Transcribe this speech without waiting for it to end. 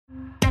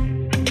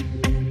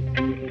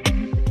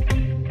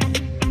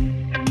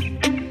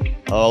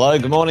Hello,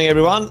 good morning,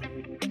 everyone.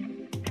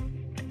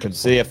 Good to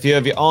see a few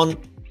of you on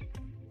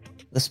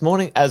this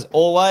morning. As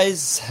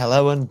always,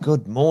 hello and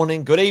good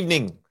morning, good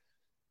evening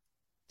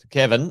to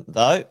Kevin,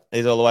 though.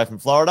 He's all the way from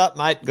Florida.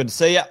 Mate, good to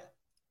see you.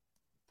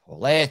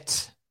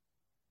 Paulette.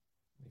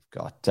 We've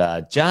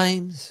got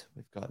James.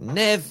 We've got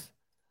Nev.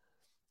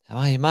 How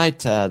are you, mate?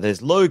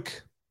 There's Luke.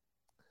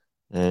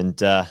 And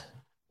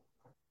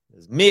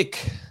there's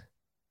Mick.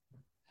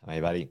 How are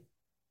you, buddy?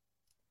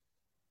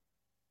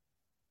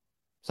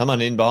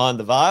 Someone in behind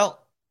the veil,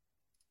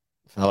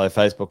 fellow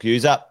Facebook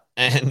user,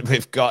 and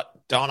we've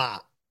got Donna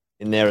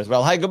in there as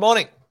well. Hey, good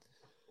morning.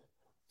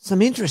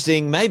 Some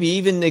interesting, maybe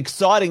even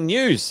exciting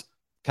news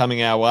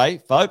coming our way,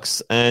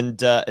 folks,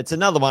 and it's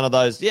another one of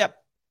those,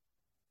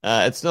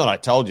 it's not I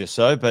told you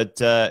so, but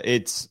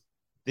this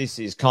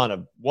is kind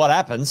of what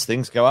happens.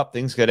 Things go up,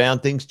 things go down,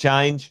 things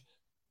change,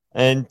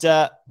 and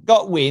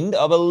got wind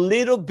of a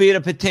little bit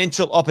of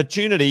potential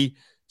opportunity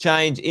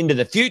change into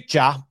the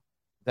future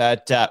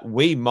that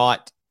we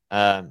might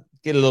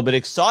get a little bit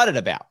excited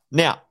about.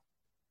 Now,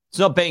 it's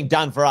not being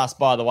done for us,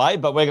 by the way,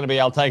 but we're going to be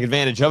able to take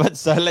advantage of it.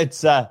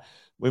 So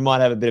we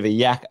might have a bit of a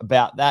yak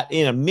about that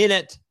in a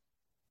minute.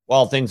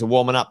 While things are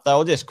warming up, though,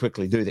 I'll just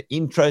quickly do the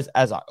intros,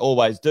 as I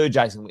always do.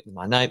 Jason Whitten,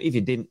 my name. If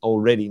you didn't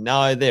already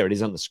know, there it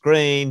is on the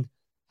screen.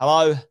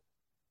 Hello.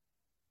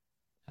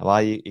 How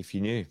are you? If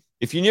you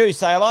knew,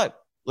 say hello.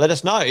 Let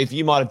us know. If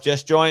you might have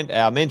just joined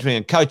our mentoring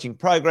and coaching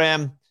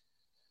program,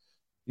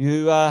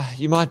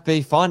 you might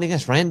be finding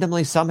us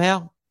randomly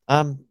somehow.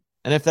 And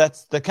if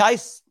that's the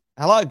case,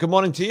 hello, good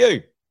morning to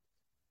you.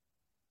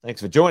 Thanks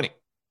for joining.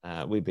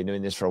 We've been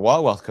doing this for a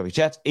while, Wealth Coffee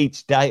Chats,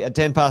 each day at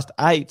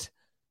 8:10.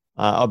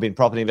 I've been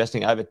property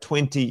investing over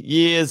 20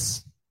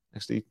 years,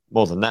 actually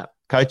more than that,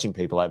 coaching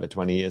people over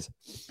 20 years.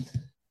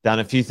 Done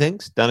a few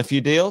things, done a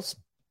few deals,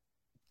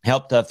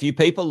 helped a few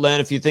people,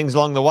 learn a few things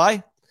along the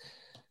way.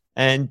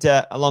 And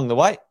along the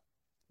way,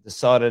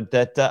 decided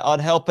that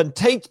I'd help and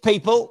teach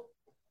people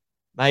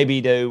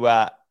maybe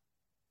to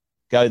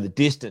go the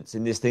distance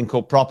in this thing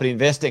called property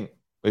investing.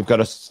 We've got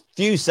a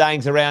few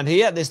sayings around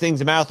here. This thing's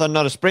a marathon,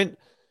 not a sprint.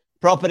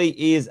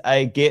 Property is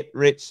a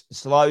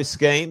get-rich-slow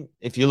scheme.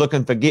 If you're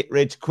looking for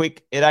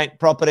get-rich-quick, it ain't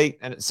property,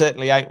 and it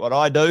certainly ain't what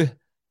I do.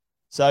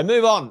 So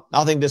move on.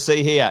 Nothing to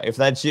see here. If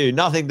that's you,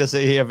 nothing to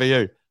see here for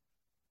you.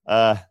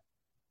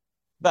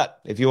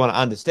 But if you want to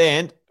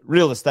understand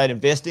real estate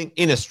investing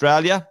in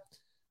Australia,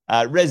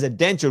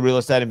 residential real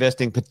estate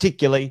investing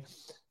particularly,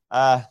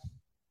 that's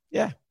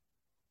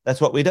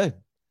what we do.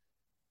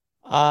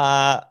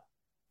 Other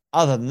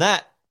than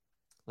that,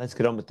 let's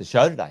get on with the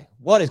show today.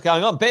 What is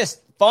going on? Best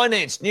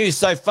finance news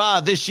so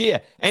far this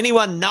year.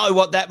 Anyone know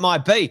what that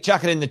might be?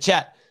 Chuck it in the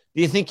chat.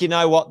 Do you think you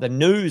know what the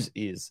news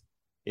is?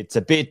 It's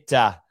a bit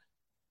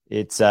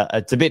it's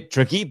a bit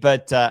tricky,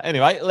 but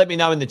anyway, let me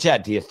know in the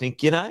chat. Do you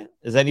think you know?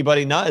 Does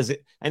anybody know?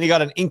 And you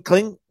got an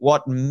inkling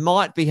what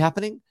might be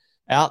happening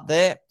out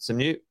there? Some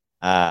new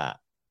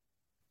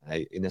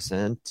hey,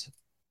 Innocent,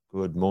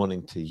 good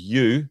morning to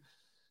you.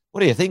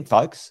 What do you think,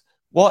 folks?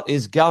 What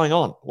is going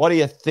on? What do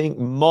you think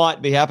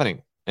might be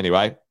happening?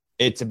 Anyway,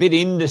 it's a bit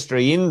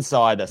industry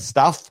insider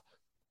stuff,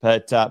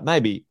 but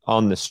maybe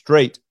on the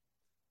street,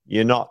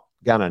 you're not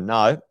going to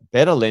know.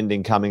 Better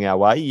lending coming our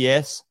way,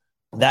 yes.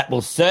 That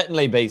will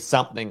certainly be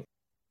something.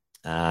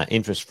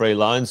 Interest-free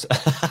loans.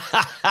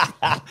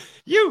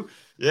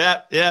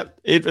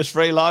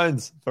 Interest-free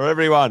loans for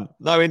everyone.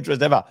 No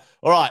interest ever.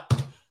 All right,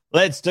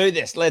 let's do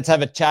this. Let's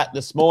have a chat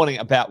this morning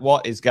about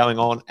what is going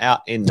on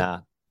out in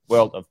the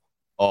world of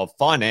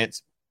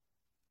finance.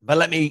 But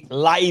let me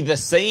lay the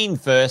scene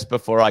first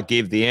before I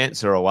give the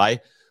answer away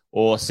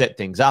or set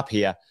things up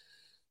here.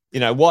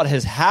 You know, what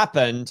has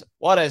happened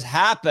over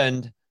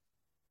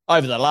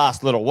the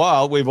last little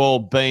while, we've all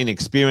been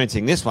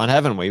experiencing this one,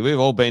 haven't we? We've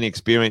all been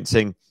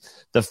experiencing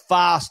the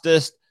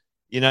fastest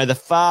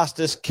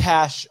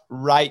cash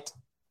rate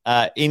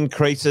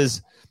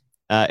increases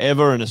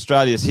ever in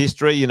Australia's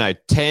history.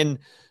 10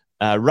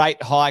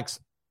 rate hikes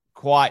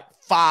quite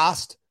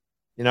fast,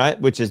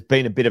 which has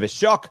been a bit of a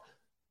shock.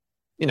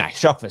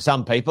 Shock for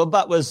some people,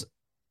 but was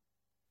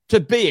to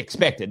be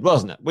expected,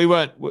 wasn't it?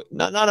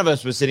 None of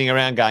us were sitting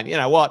around going, you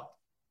know what?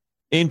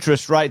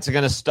 Interest rates are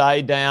going to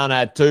stay down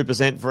at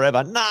 2%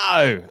 forever.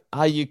 No.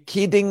 Are you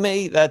kidding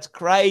me? That's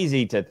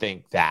crazy to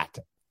think that,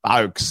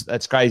 folks.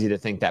 That's crazy to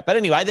think that. But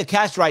anyway, the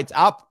cash rate's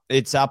up.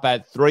 It's up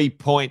at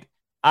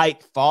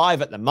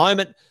 3.85 at the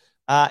moment.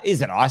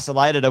 Is it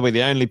isolated? Are we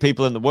the only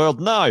people in the world?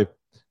 No.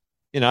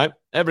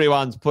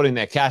 Everyone's putting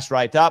their cash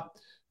rate up.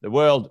 The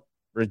world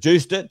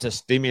reduced it to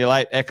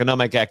stimulate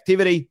economic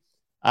activity,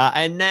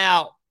 and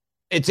now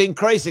it's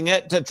increasing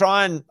it to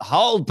try and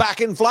hold back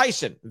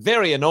inflation.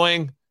 Very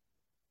annoying.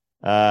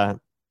 I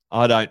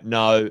don't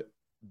know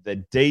the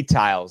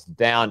details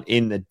down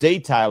in the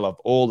detail of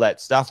all that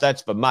stuff.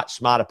 That's for much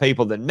smarter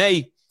people than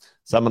me.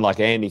 Someone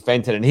like Andy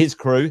Fenton and his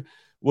crew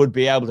would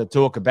be able to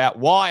talk about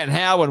why and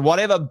how and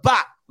whatever.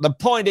 But the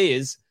point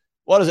is,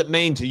 what does it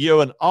mean to you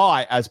and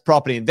I as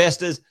property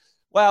investors?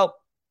 Well,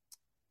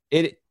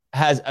 it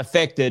has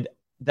affected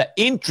the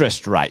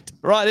interest rate,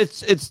 right?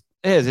 It's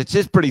is. It's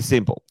just pretty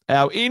simple.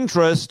 Our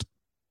interest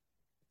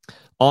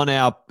on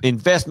our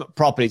investment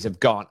properties have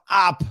gone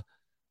up,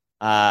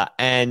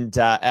 and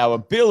our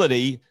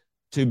ability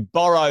to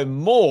borrow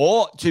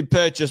more to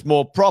purchase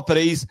more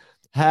properties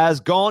has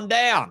gone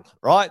down,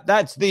 right?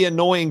 That's the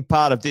annoying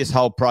part of this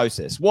whole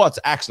process. What's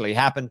actually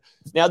happened.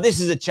 Now,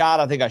 this is a chart.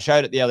 I think I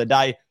showed it the other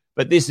day,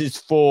 but this is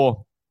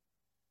for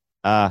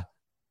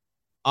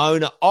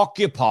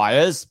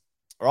owner-occupiers,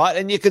 right?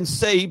 And you can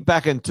see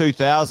back in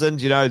 2000,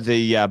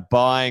 the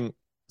buying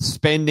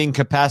spending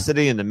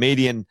capacity and the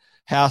median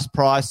house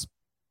price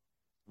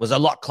was a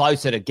lot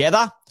closer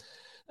together.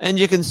 And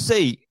you can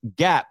see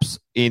gaps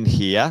in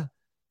here.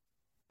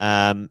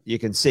 You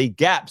can see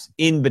gaps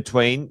in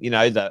between,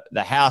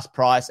 the house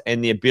price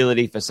and the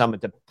ability for someone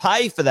to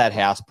pay for that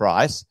house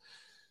price,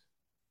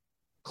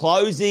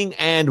 closing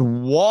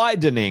and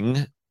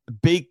widening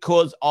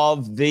because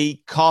of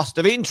the cost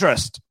of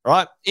interest,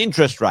 right?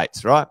 Interest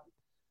rates, right?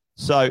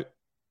 So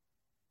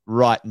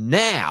right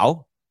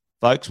now,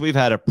 folks, we've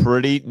had a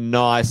pretty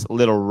nice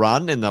little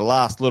run in the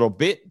last little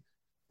bit.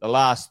 The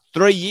last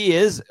 3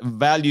 years,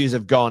 values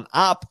have gone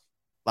up,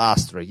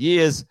 last 3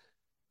 years.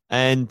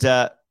 And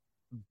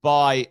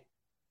by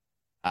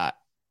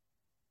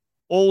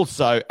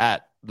also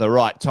at the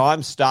right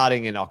time,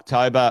 starting in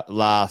October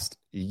last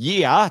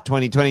year,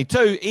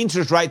 2022,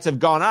 interest rates have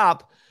gone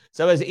up.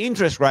 So as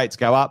interest rates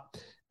go up,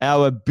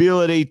 our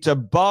ability to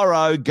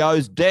borrow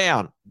goes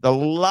down. The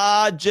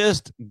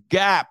largest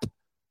gap.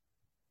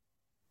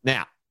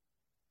 Now,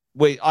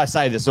 I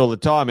say this all the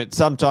time. It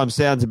sometimes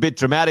sounds a bit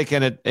dramatic,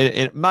 and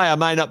it may or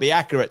may not be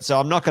accurate. So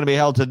I'm not going to be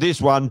held to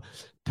this one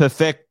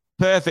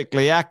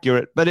perfectly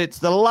accurate, but it's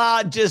the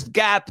largest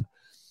gap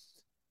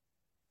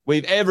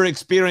we've ever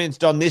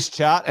experienced on this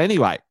chart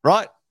anyway,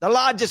 right? The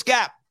largest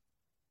gap.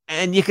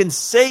 And you can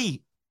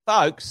see,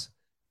 folks,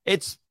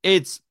 it's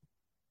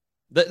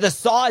the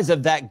size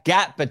of that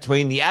gap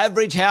between the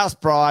average house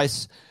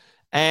price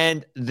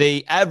and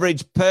the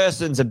average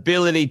person's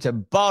ability to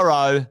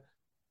borrow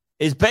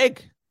is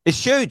big.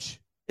 It's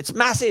huge. It's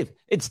massive.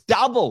 It's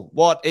double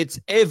what it's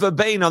ever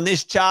been on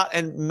this chart,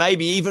 and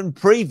maybe even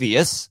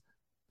previous.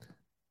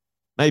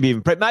 Maybe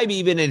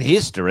even in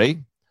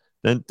history.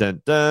 Dun,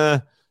 dun,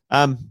 dun.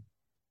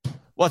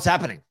 What's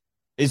happening?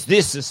 Is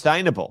this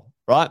sustainable,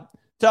 right?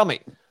 Tell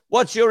me,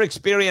 what's your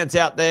experience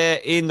out there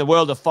in the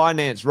world of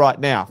finance right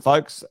now,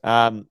 folks?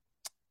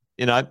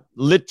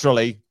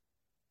 Literally,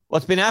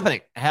 what's been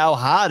happening? How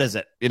hard is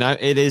it?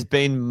 It has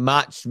been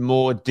much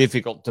more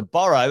difficult to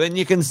borrow, and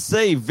you can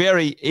see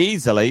very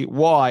easily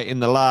why in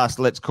the last,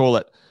 let's call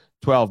it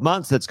 12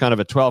 months, that's kind of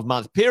a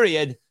 12-month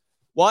period,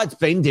 why it's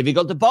been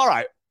difficult to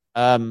borrow.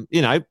 2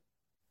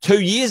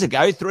 years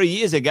ago, 3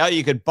 years ago,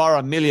 you could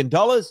borrow $1 million.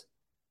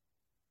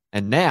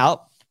 And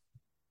now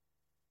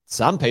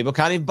some people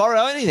can't even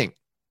borrow anything.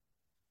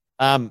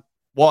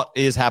 What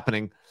is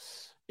happening?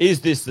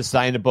 Is this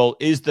sustainable?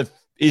 Is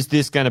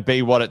this going to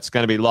be what it's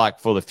going to be like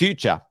for the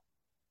future?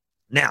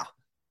 Now,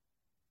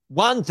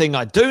 one thing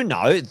I do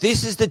know,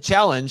 this is the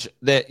challenge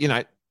this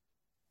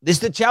is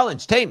the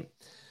challenge, team.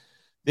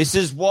 This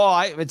is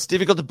why it's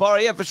difficult to borrow.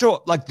 Yeah, for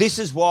sure. Like, this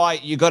is why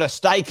you got to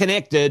stay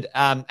connected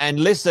and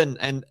listen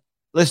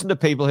to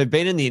people who've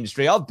been in the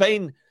industry. I've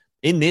been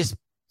in this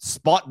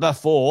spot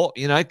before,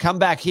 come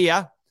back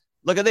here.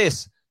 Look at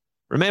this.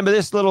 Remember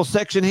this little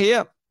section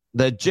here?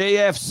 The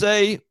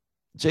GFC,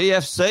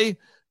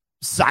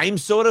 same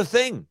sort of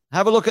thing.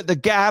 Have a look at the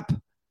gap.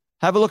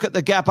 Have a look at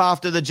the gap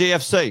after the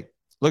GFC.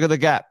 Look at the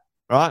gap,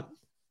 right?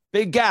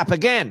 Big gap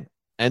again.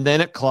 And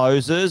then it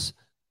closes.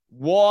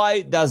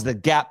 Why does the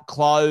gap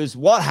close?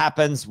 What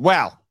happens?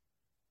 Well,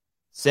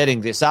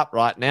 setting this up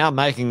right now,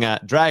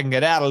 dragging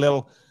it out a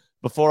little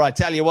before I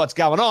tell you what's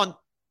going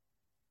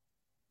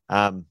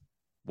on.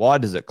 Why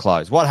does it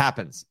close? What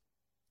happens?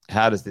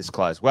 How does this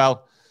close?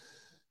 Well,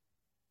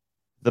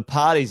 the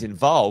parties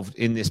involved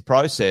in this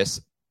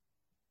process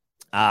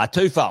are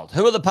twofold.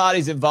 Who are the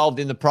parties involved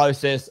in the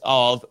process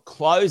of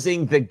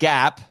closing the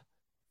gap,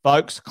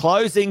 folks?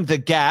 Closing the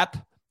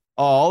gap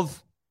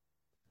of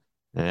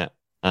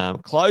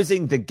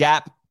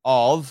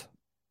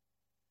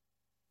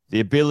the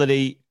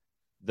ability,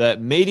 the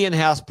median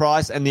house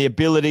price, and the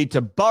ability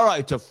to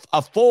borrow to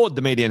afford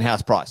the median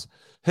house price.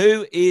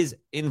 Who is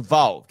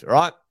involved,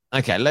 right?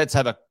 Okay, let's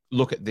have a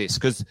look at this,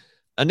 because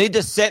I need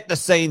to set the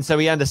scene so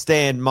we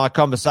understand my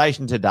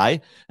conversation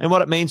today and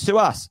what it means to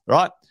us,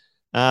 right?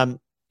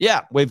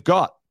 We've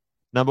got,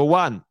 number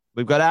one,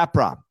 we've got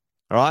APRA,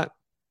 all right?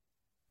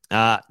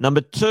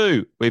 Number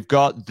two, we've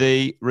got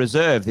the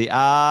Reserve, the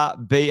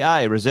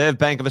RBA, Reserve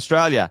Bank of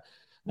Australia.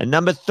 And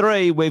number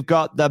three, we've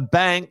got the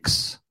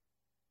banks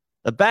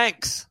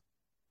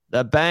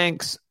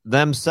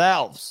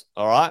themselves,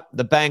 all right?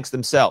 The banks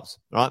themselves,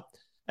 all right?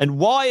 And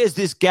why is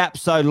this gap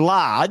so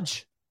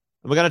large?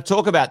 And we're going to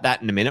talk about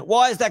that in a minute.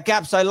 Why is that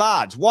gap so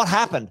large? What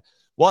happened?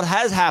 What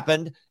has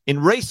happened in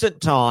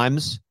recent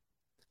times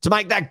to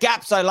make that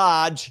gap so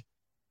large,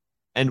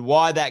 and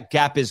why that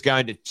gap is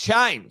going to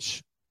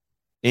change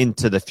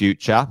into the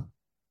future?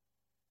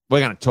 We're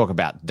going to talk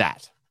about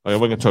that, We're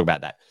going to talk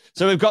about that.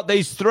 So we've got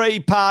these three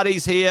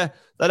parties here.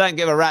 They don't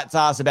give a rat's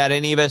ass about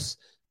any of us.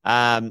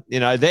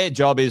 Their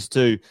job is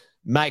to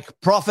make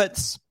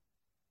profits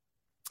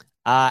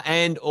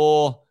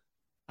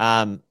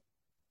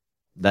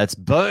that's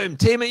boom.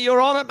 Tim, you're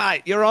on it,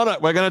 mate. You're on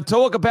it. We're going to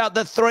talk about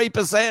the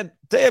 3%.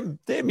 Tim,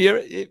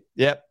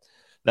 yep.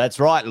 That's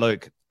right,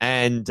 Luke.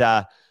 And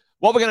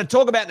what we're going to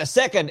talk about in a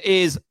second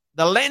is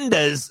the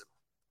lenders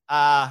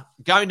are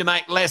going to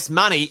make less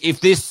money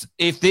if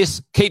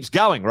this keeps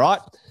going,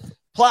 right?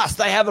 Plus,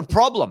 they have a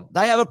problem.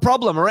 They have a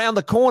problem around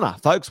the corner,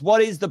 folks.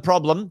 What is the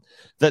problem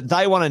that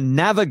they want to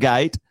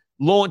navigate,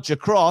 launch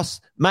across,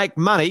 make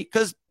money?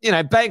 Because,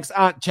 banks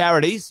aren't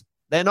charities.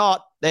 They're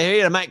not. They're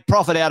here to make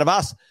profit out of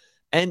us.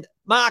 And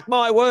mark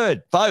my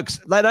word, folks,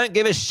 they don't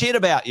give a shit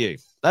about you.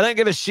 They don't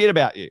give a shit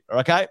about you,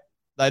 okay?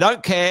 They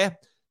don't care.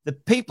 The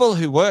people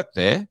who work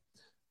there,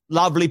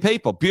 lovely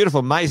people,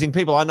 beautiful, amazing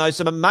people. I know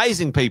some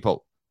amazing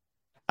people.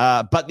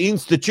 But the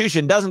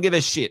institution doesn't give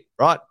a shit,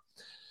 right?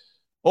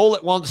 All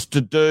it wants to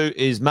do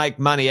is make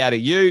money out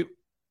of you.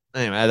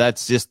 Anyway,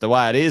 that's just the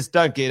way it is.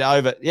 Don't get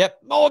over it. Yep,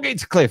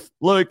 Mortgage Cliff.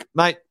 Luke,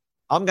 mate,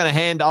 I'm going to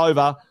hand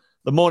over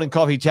the morning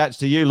coffee chats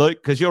to you,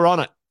 Luke, because you're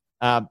on it.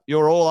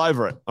 You're all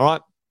over it, all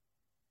right?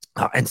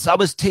 And so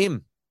is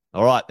Tim.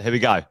 All right, here we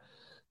go.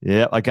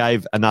 Yeah, I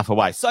gave enough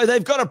away. So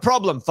they've got a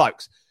problem,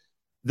 folks.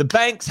 The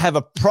banks have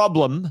a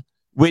problem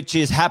which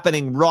is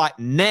happening right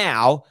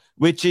now,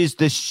 which is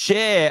the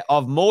share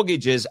of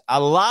mortgages. A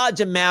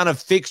large amount of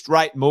fixed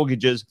rate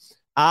mortgages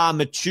are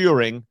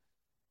maturing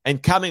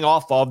and coming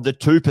off of the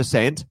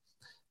 2%.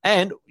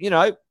 And,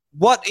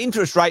 what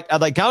interest rate are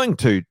they going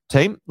to,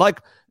 team? Like,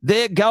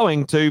 they're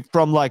going to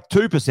from like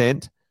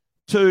 2%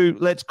 to,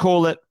 let's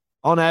call it,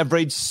 on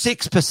average,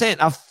 6%, a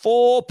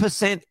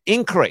 4%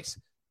 increase.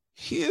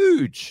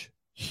 Huge,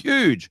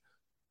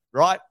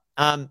 right?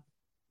 Or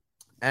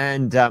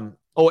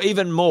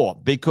even more,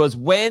 because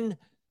when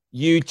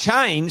you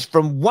change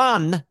from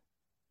when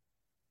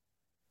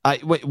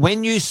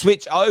you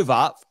switch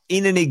over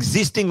in an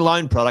existing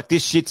loan product,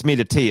 this shits me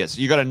to tears.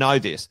 You got to know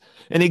this.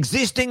 An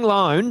existing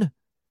loan,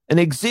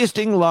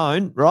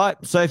 right?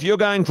 So if you're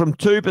going from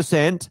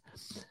 2%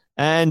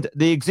 and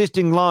the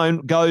existing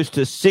loan goes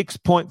to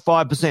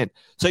 6.5%,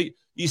 so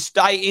you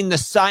stay in the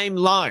same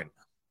loan,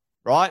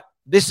 right?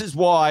 This is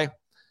why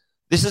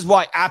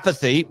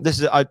apathy.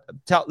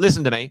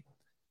 Listen to me.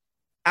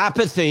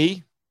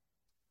 Apathy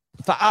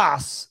for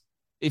us.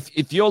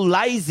 If you're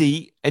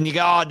lazy and you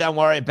go, oh, don't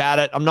worry about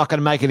it, I'm not going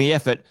to make any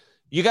effort,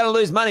 you're going to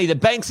lose money. The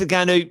banks are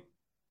going to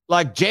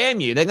jam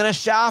you. They're going to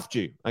shaft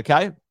you,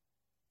 okay?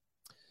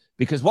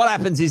 Because what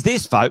happens is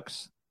this,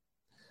 folks.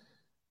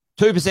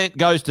 2%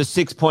 goes to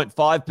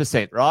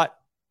 6.5%, right?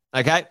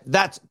 Okay,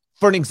 that's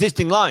for an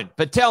existing loan.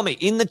 But tell me,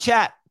 in the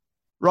chat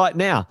right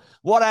now,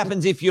 what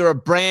happens if you're a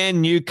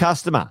brand new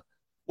customer?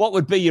 What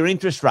would be your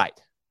interest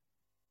rate,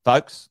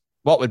 folks?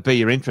 What would be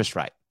your interest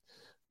rate?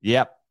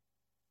 Yep.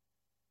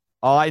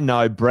 I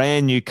know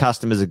brand new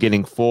customers are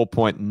getting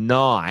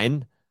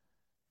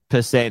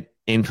 4.9%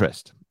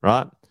 interest,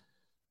 right?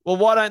 Well,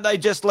 why don't they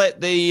just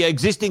let the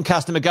existing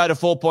customer go to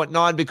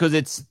 4.9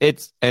 because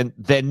and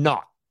they're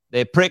not.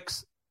 They're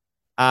pricks.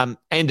 End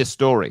of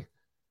story.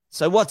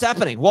 So what's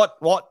happening?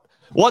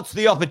 What's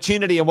the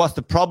opportunity and what's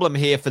the problem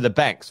here for the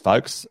banks,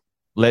 folks?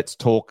 Let's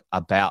talk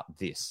about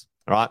this,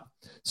 all right?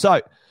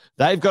 So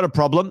they've got a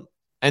problem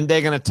and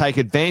they're going to take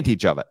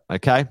advantage of it,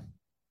 okay?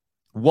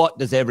 What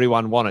does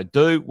everyone want to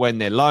do when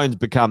their loans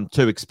become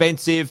too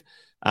expensive?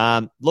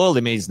 Loyalty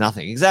means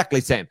nothing.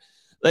 Exactly, Sam.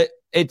 They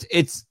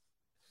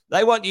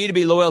want you to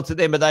be loyal to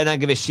them, but they don't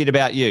give a shit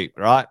about you,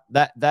 right?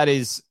 That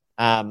is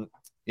a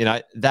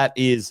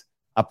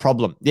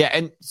problem. Yeah,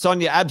 and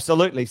Sonia,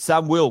 absolutely.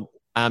 Some will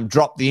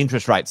drop the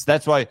interest rates.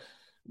 That's why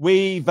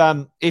we've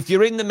if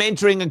you're in the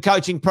mentoring and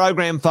coaching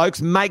program,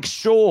 folks, make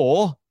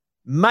sure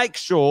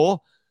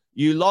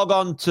you log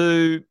on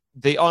to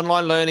the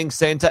Online Learning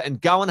Center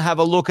and go and have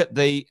a look at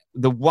the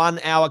 1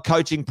 hour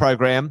coaching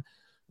program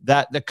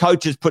that the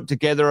coaches put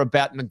together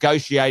about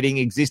negotiating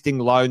existing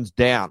loans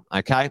down.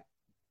 Okay.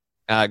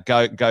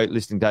 Go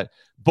listening to it.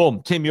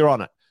 Boom. Tim, you're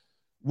on it.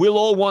 We'll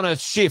all want to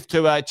shift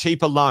to a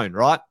cheaper loan,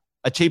 right?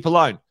 A cheaper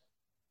loan.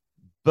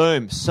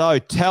 Boom. So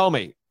tell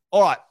me,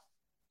 all right,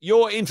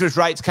 your interest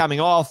rate's coming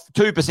off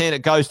 2%.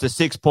 It goes to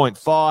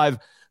 6.5.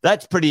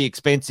 That's pretty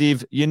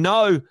expensive. You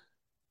know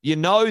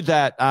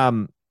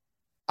that,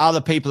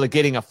 other people are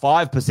getting a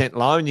 5%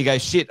 loan. You go,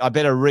 shit, I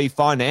better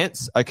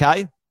refinance.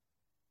 Okay.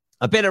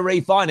 I better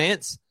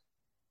refinance.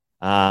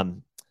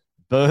 Boom.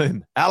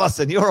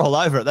 Allison, you're all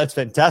over it. That's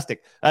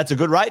fantastic. That's a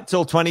good rate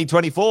till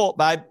 2024,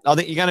 babe. I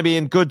think you're going to be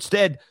in good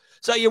stead.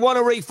 So you want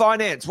to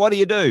refinance. What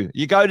do?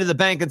 You go to the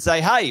bank and say,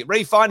 hey,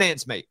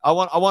 refinance me. I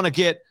want to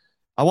get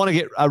a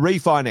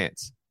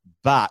refinance.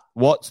 But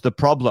what's the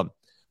problem?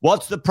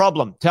 What's the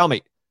problem? Tell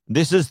me.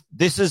 This is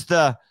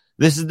the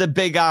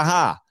big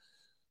aha.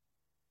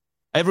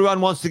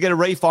 Everyone wants to get a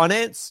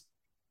refinance.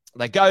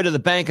 They go to the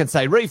bank and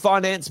say,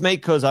 refinance me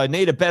because I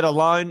need a better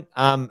loan.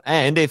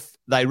 And if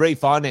they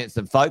refinance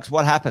them, folks,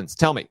 what happens?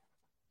 Tell me.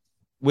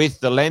 with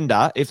the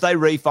lender, if they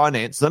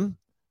refinance them,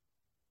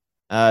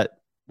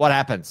 what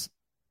happens?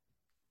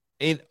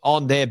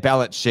 On their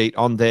balance sheet,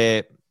 on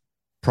their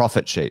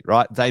profit sheet,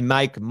 right? They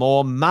make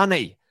more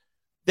money.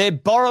 Their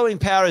borrowing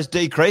power has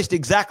decreased.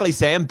 Exactly,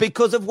 Sam.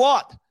 Because of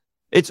what?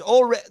 It's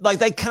already like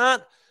they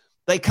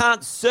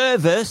can't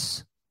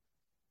service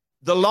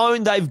the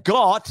loan they've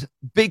got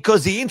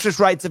because the interest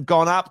rates have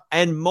gone up,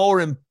 and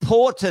more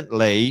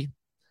importantly,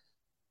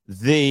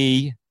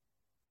 the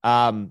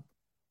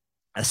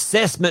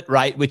assessment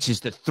rate, which is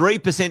the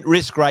 3%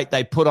 risk rate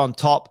they put on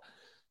top,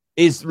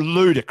 is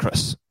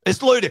ludicrous.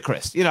 It's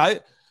ludicrous. You know,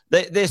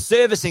 they're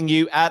servicing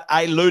you at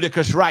a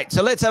ludicrous rate.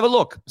 So let's have a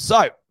look.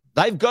 So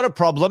they've got a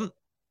problem,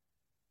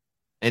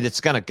 and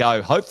it's going to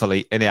go,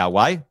 hopefully, in our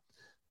way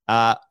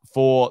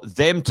for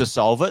them to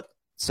solve it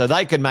so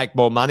they can make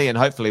more money, and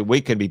hopefully we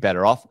can be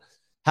better off.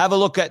 Have a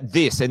look at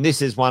this, and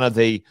this is one of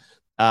the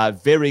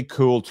very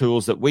cool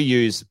tools that we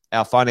use,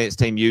 our finance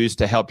team use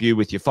to help you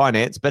with your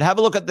finance. But have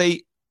a look at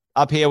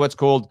up here, what's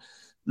called,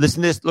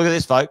 listen to this, look at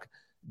this, folk,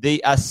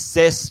 the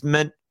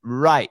assessment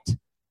rate.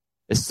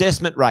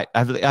 Assessment rate.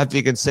 I hope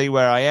you can see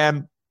where I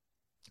am.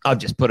 I've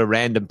just put a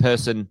random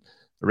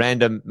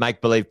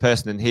make-believe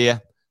person in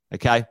here.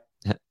 Okay,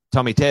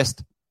 Tommy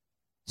Test.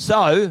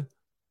 So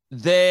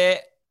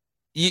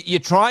you're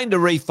trying to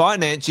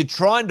refinance, you're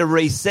trying to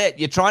reset,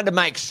 you're trying to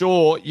make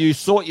sure you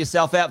sort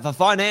yourself out for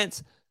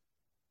finance,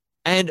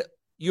 and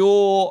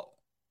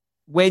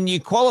when you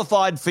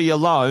qualified for your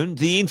loan,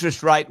 the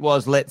interest rate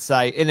was, let's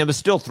say, and it was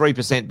still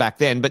 3% back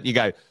then, but you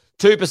go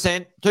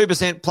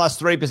 2%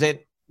 plus 3%,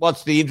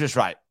 what's the interest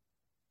rate?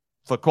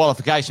 For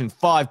qualification,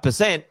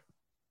 5%.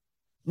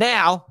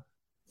 Now,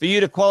 for you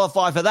to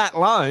qualify for that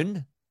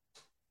loan,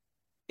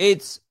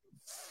 it's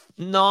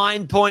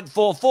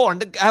 9.44.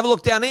 And have a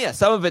look down here.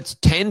 Some of it's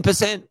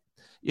 10%.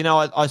 You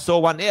know, I saw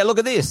one. Yeah, look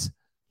at this.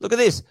 Look at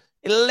this.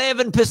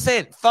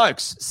 11%.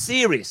 Folks,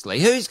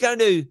 seriously, who's going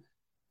to,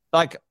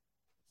 like,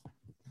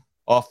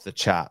 off the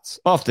charts,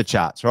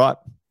 right?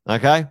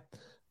 Okay?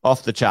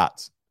 Off the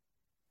charts.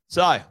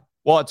 So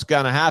what's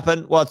going to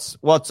happen? What's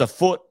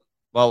afoot?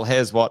 Well,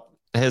 here's what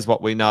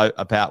we know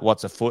about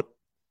what's afoot.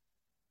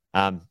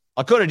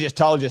 I could have just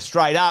told you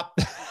straight up,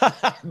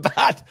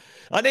 but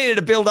I needed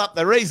to build up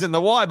the reason, the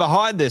why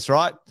behind this,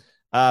 right?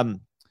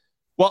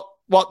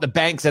 What the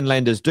banks and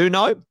lenders do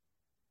know,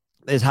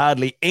 there's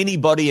hardly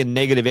anybody in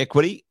negative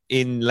equity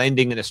in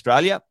lending in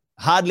Australia.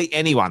 Hardly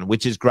anyone,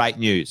 which is great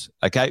news.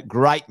 Okay,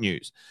 great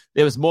news.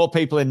 There was more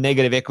people in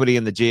negative equity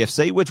in the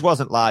GFC, which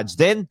wasn't large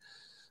then,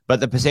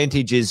 but the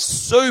percentage is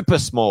super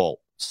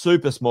small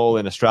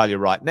in Australia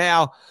right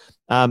now.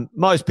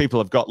 Most people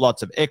have got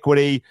lots of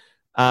equity.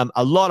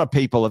 A lot of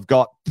people have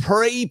got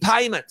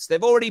prepayments.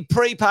 They've already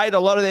prepaid a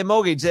lot of their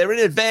mortgage. They're in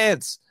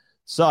advance.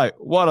 So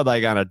what are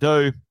they going to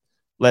do?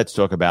 Let's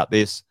talk about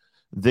this.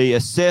 The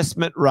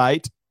assessment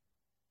rate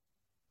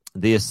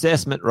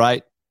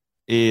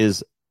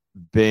is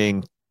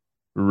being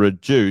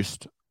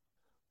reduced,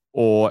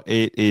 or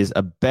it is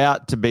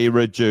about to be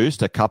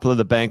reduced. A couple of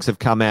the banks have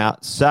come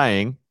out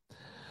saying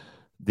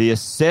the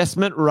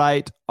assessment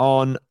rate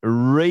on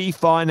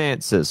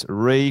refis.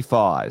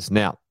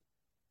 Now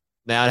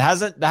it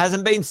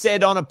hasn't been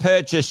said on a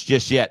purchase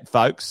just yet,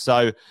 folks.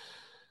 So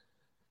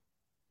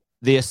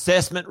the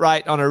assessment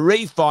rate on a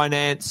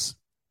refinance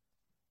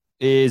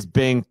is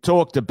being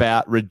talked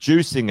about,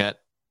 reducing it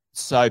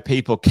so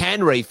people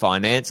can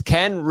refinance,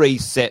 can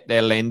reset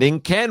their lending,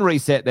 can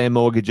reset their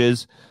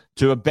mortgages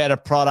to a better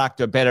product,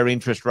 a better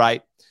interest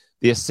rate.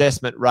 The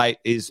assessment rate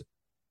is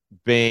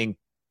being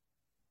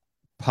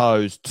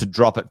posed to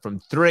drop it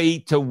from 3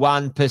 to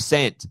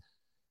 1%.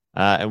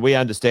 And we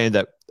understand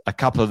that a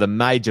couple of the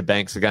major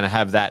banks are going to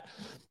have that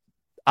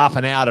up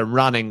and out and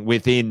running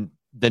within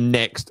the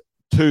next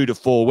 2 to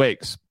 4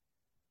 weeks.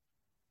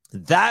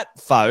 That,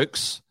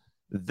 folks,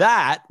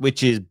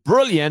 which is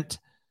brilliant,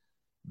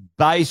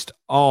 based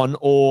on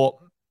or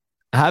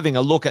having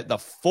a look at the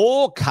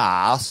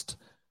forecast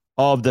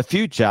of the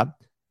future,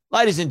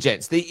 ladies and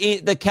gents,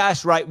 the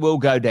cash rate will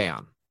go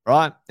down,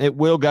 right? It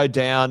will go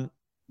down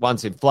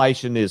once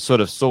inflation is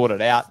sort of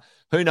sorted out.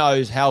 Who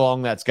knows how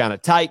long that's going to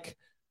take?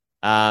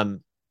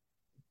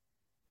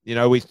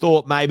 We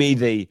thought maybe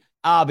the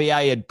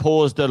RBA had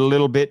paused it a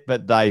little bit,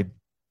 but they,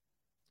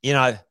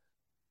 gave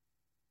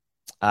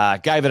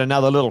it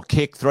another little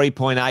kick,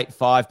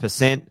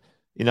 3.85%.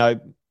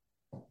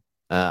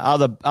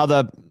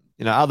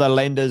 Other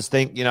lenders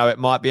think, it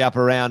might be up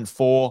around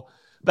 4%.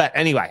 But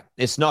anyway,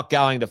 it's not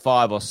going to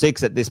 5 or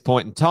 6 at this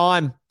point in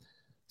time.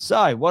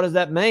 So what does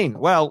that mean?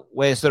 Well,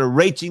 we're sort of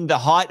reaching the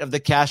height of the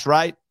cash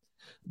rate.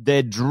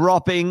 They're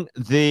dropping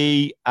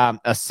the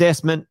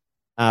assessment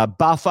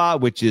buffer,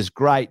 which is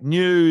great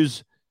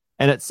news.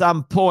 And at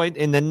some point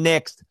in the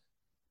next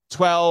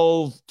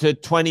 12 to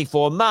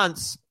 24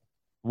 months,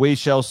 we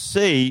shall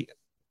see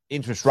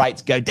interest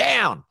rates go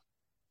down,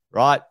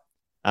 right,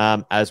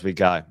 as we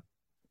go.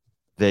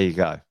 There you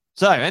go.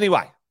 So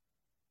anyway,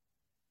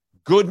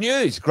 good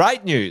news,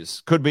 great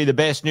news. Could be the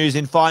best news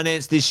in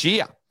finance this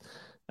year.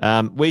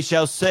 We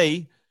shall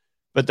see.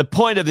 But the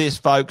point of this,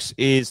 folks,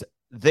 is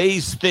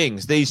these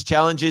things, these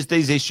challenges,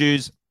 these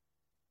issues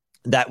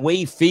that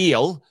we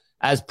feel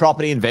as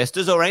property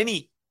investors or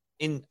any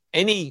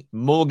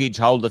mortgage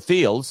holder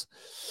feels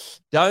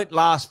don't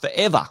last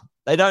forever.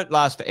 They don't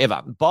last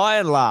forever. By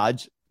and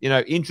large,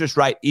 interest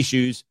rate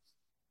issues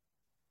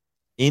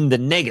in the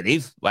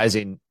negative, as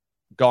in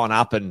gone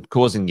up and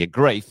causing you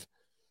grief,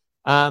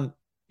 tend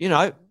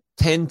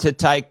to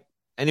take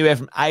anywhere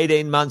from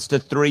 18 months to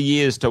 3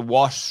 years to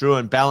wash through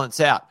and balance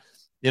out.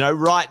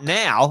 Right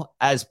now,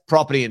 as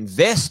property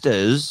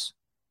investors,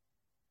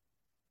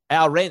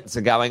 our rents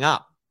are going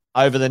up.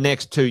 Over the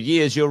next 2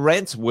 years, your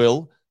rents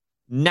will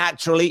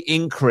naturally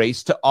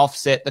increase to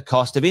offset the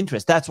cost of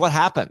interest. That's what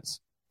happens.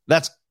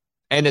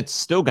 And it's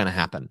still going to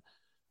happen.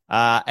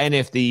 And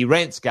if the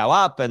rents go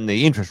up and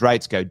the interest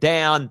rates go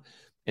down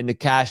and the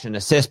cash and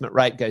assessment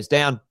rate goes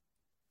down,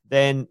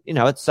 then,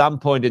 at some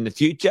point in the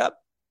future,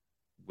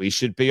 we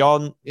should be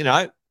on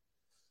the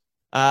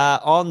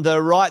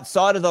right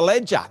side of the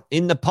ledger,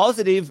 in the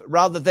positive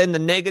rather than the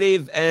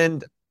negative,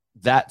 and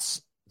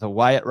that's the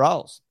way it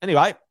rolls.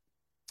 Anyway,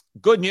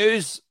 good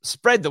news.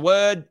 Spread the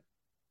word.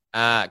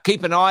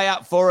 Keep an eye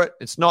out for it.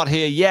 It's not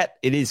here yet.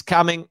 It is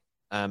coming.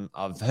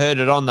 I've heard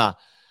it on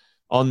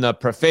the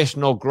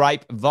professional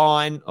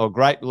grapevine or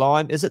grape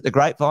line. Is it the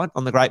grapevine?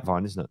 On the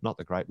grapevine, isn't it? Not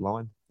the grape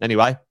line.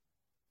 Anyway,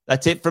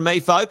 that's it from me,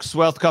 folks.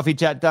 Wealth Coffee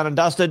Chat done and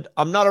dusted.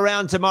 I'm not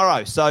around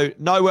tomorrow, so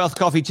no Wealth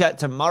Coffee Chat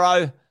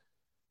tomorrow,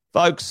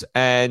 folks.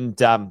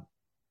 And I'm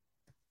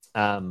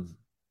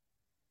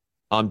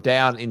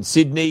down in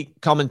Sydney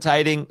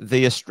commentating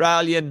the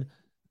Australian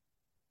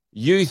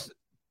Youth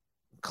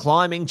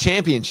Climbing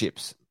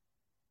Championships.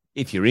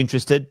 If you're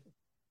interested,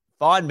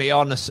 find me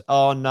on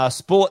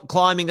Sport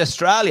Climbing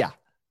Australia,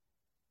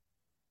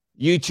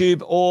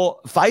 YouTube or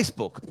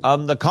Facebook.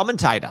 I'm the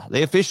commentator,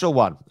 the official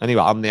one.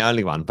 Anyway, I'm the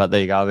only one, but there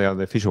you go. I'm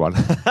the official one.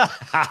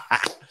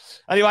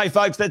 Anyway,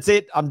 folks, that's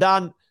it. I'm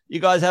done. You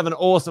guys have an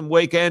awesome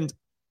weekend.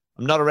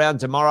 I'm not around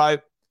tomorrow.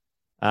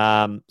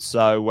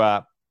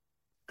 So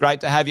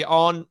great to have you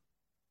on.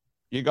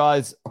 You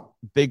guys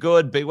be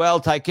good, be well,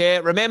 take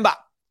care. Remember,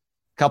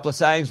 a couple of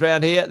sayings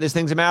around here. This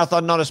thing's a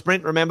marathon, not a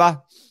sprint,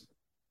 remember.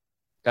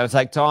 Going to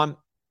take time.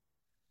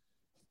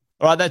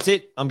 All right, that's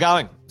it. I'm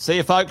going. See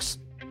you, folks.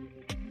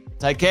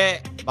 Take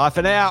care. Bye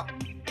for now.